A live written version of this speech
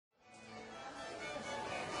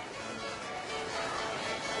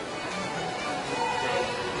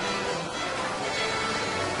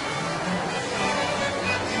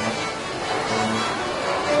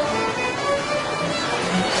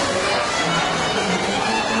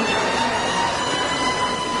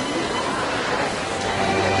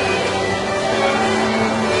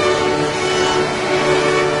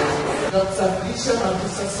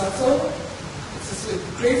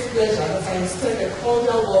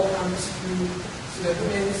welcome to the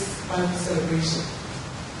Women's Month celebration.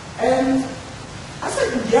 And as a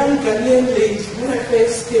young Ghanaian lady, when I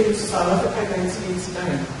first came to South Africa in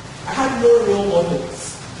 1989, I had no role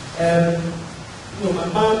models. My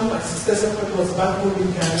mom, my sister's everybody was back home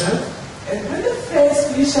in Ghana. And when the first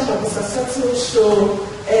Felicia Mabuza-Suttle show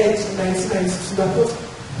aired in 1992, I thought,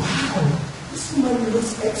 wow, this woman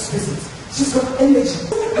looks exquisite. She's got energy.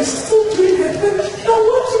 And she's still doing her thing. I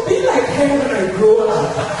want to be like her when I grow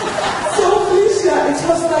up. So Felicia, it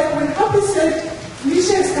was like when Happy said,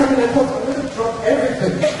 Felicia is coming, I thought, I'm going to drop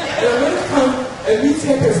everything. And I'm going to come and meet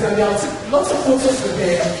her personally. I'll take lots of photos with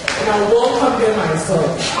her, and I'll welcome her myself.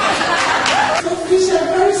 So Felicia, a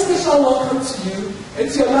very special welcome to you, and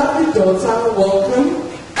to your lovely daughter, welcome.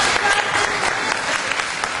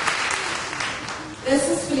 This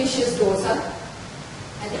is Felicia's daughter.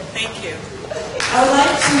 Thank you. I would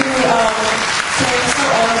like to say I'm so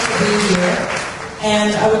honored to be here. And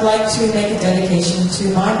I would like to make a dedication to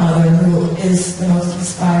my mother, who is the most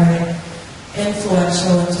inspiring,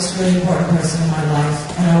 influential, and just really important person in my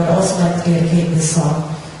life. And I would also like to dedicate this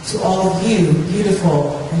song to all of you,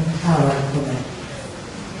 beautiful, empowered women.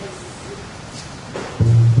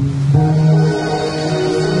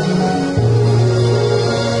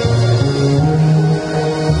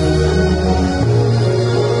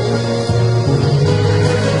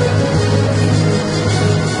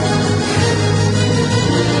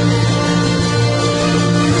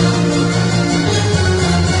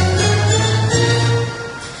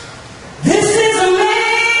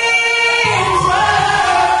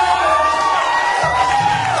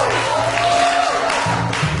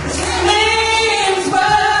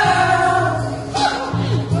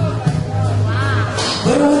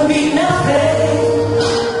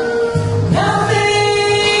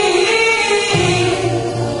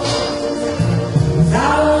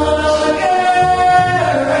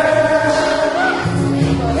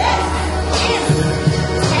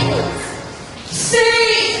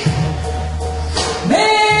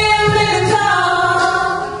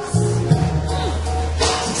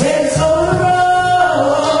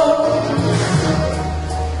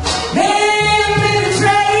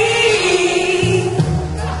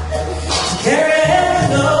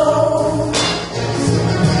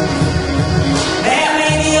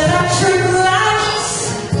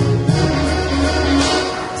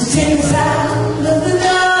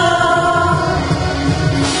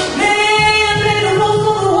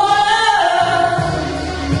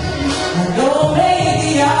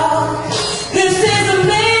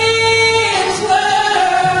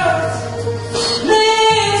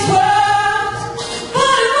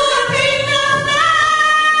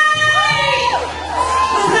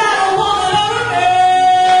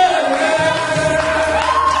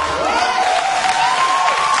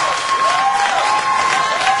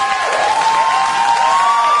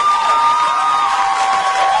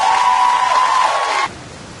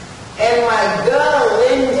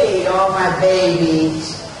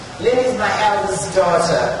 Lindi's my eldest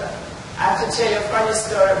daughter. I have to tell you a funny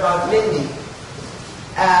story about Lindy.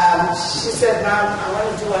 She said, Mom, I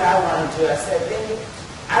want to do what I want to do. I said, Lindy,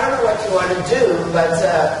 I don't know what you want to do, but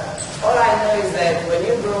all I know is that when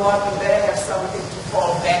you grow up, you better have something to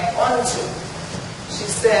fall back onto. She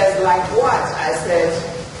says, like what? I said,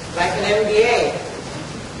 like an MBA.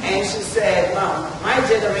 And she said, Mom, my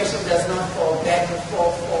generation does not fall back and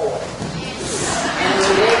fall forward. And we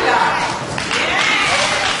wake up.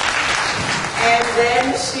 And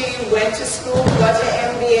then she went to school, got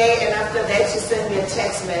her MBA, and after that she sent me a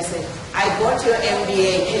text message. I got your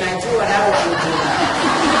MBA, can I do what I want to do now?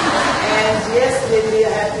 And yes, Lindy,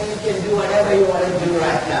 I think you can do whatever you want to do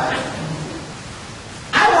right now.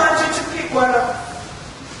 I want you to pick one of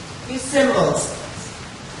these symbols,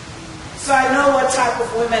 so I know what type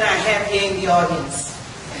of women I have here in the audience.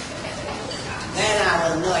 Then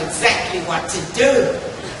I will know exactly what to do.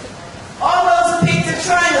 All those who picked the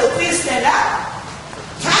triangle, please stand up.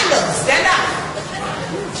 Triangle, stand up.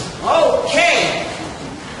 Okay.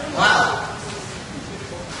 Wow.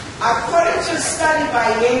 According to a study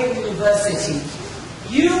by Yale University,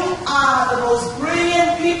 you are the most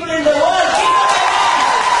brilliant people in the world.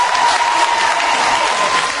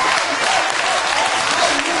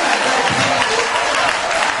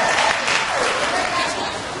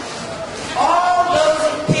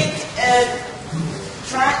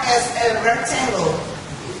 As a rectangle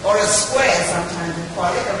or a square, sometimes we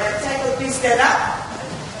call it a rectangle. Please stand up.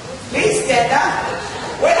 Please stand up.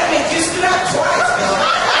 Wait a minute, you stood up twice, Bill.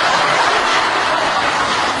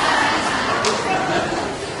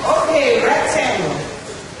 Okay, rectangle.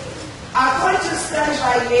 According to study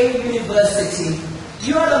by Yale University,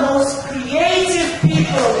 you are the most creative people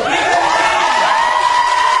people.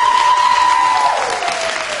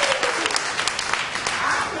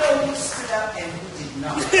 I know who stood up and who did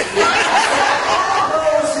not. All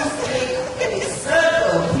those who stayed in a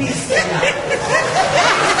circle, please stand up.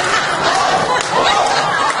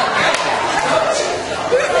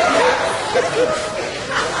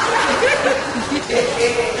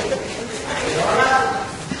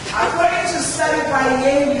 According to study by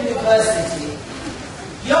Yale University,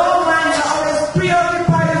 your minds are always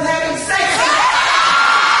preoccupied with having sex.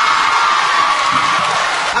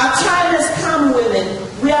 Our time has come, women.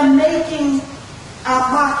 We are making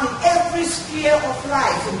our mark in every sphere of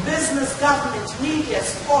life, in business, government, media,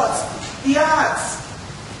 sports, the arts,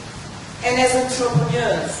 and as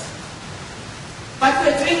entrepreneurs. But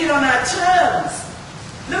we're doing it on our terms.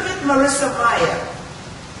 Look at Marissa Mayer.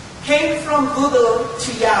 Came from Google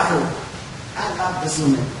to Yahoo. I love this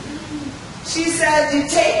woman. She said, "You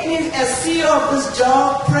take me as CEO of this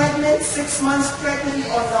job, pregnant, 6 months pregnant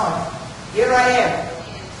or not? Here I am,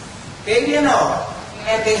 baby and all."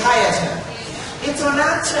 And they hired her. It's on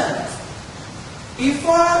our terms.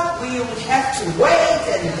 Before, we would have to wait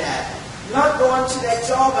and not go on to that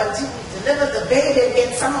job until we deliver the baby and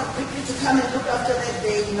get someone quickly to come and look after that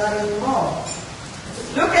baby. Not anymore.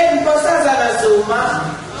 Look at Nkosazana Zuma.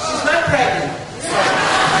 She's not pregnant.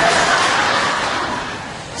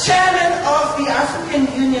 Chairman of the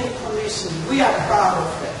African Union Commission. We are proud of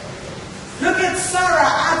her. Look at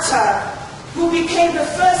Sarah Atta, who became the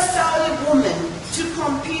first Saudi woman to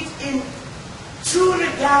compete in true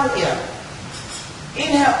regalia,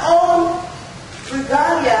 in her own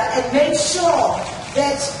regalia, and made sure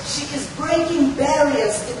that she is breaking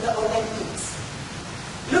barriers in the Olympics.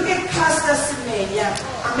 Look at Caster Semenya.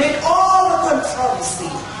 Amid all the controversy,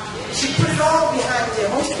 she put it all behind her.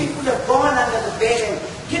 Most people have gone under the bed and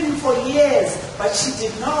hidden for years, but she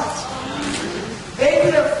did not. They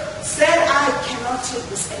could have said, "I cannot take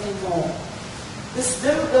this anymore." This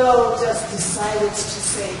little girl just decided to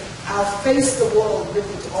say, "I'll face the world with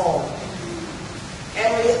it all."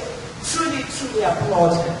 And we truly, truly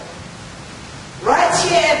applaud her. Right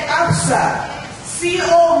here at ABSA,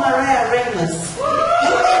 CEO Maria Remus, who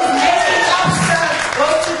is making ABSA go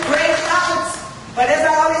to great heights. But as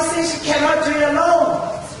I always say, she cannot do it alone.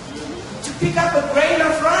 To pick up a grain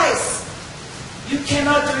of rice, you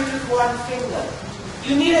cannot do it with one finger.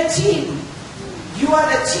 You need a team. You are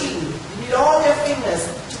the team. You need all your fingers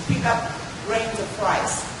to pick up grains of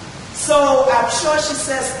rice. So I'm sure she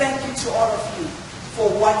says thank you to all of you for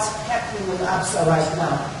what's happening with ABSA right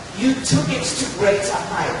now. You took it to greater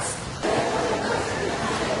heights.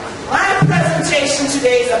 My presentation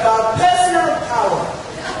today is about personal power.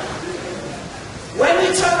 When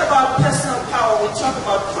we talk about personal power, we talk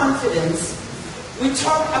about confidence, we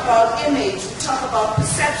talk about image, we talk about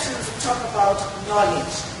perceptions, we talk about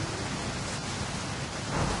knowledge.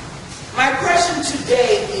 My question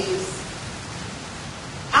today is,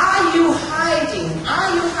 are you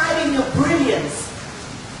hiding your brilliance,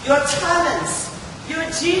 your talents, your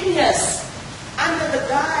genius under the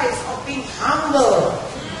guise of being humble,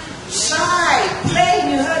 shy,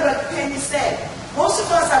 plain? You heard what Penny said. Most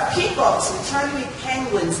of us are peacocks. We're trying to be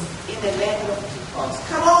penguins in the land of peacocks.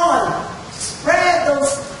 Come on, spread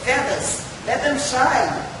those feathers. Let them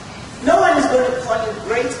shine. No one is going to call you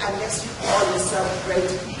great unless you call yourself great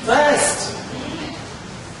first.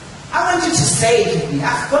 I want you to say it with me.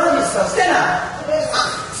 Affirm yourself. Stand up.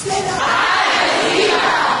 Stand up.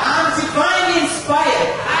 I'm divinely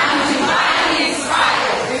inspired. I'm divinely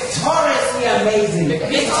inspired. Victoriously amazing.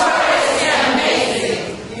 Victoriously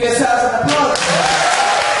amazing. Give yourselves an applause.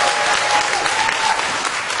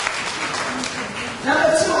 Number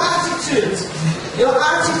 2, attitude. Your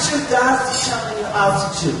attitude does determine your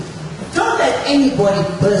altitude. Don't let anybody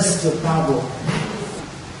burst your bubble.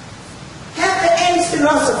 Have the ant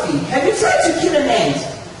philosophy. Have you tried to kill an ant?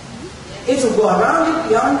 It will go around you,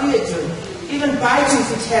 beyond you, it will even bite you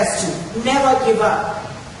if it has to. Never give up.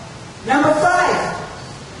 Number 5,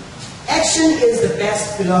 action is the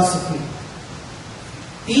best philosophy.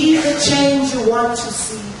 Be the change you want to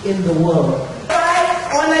see in the world.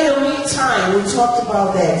 5, honor your me time. We talked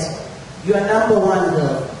about that. You are number 1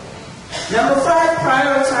 girl. Number 5,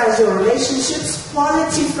 prioritize your relationships.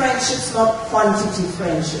 Quality friendships, not quantity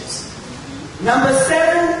friendships. Number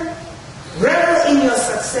 7, revel in your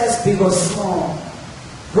success, big or small.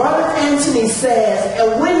 Robert Anthony says, a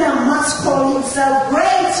winner must call himself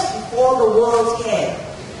great before the world can.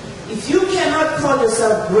 If you cannot call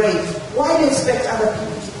yourself great, why do you expect other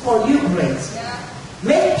people to call you great?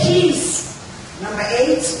 Make peace. Number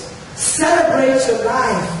 8, celebrate your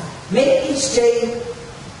life. Make each day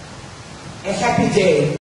a happy day.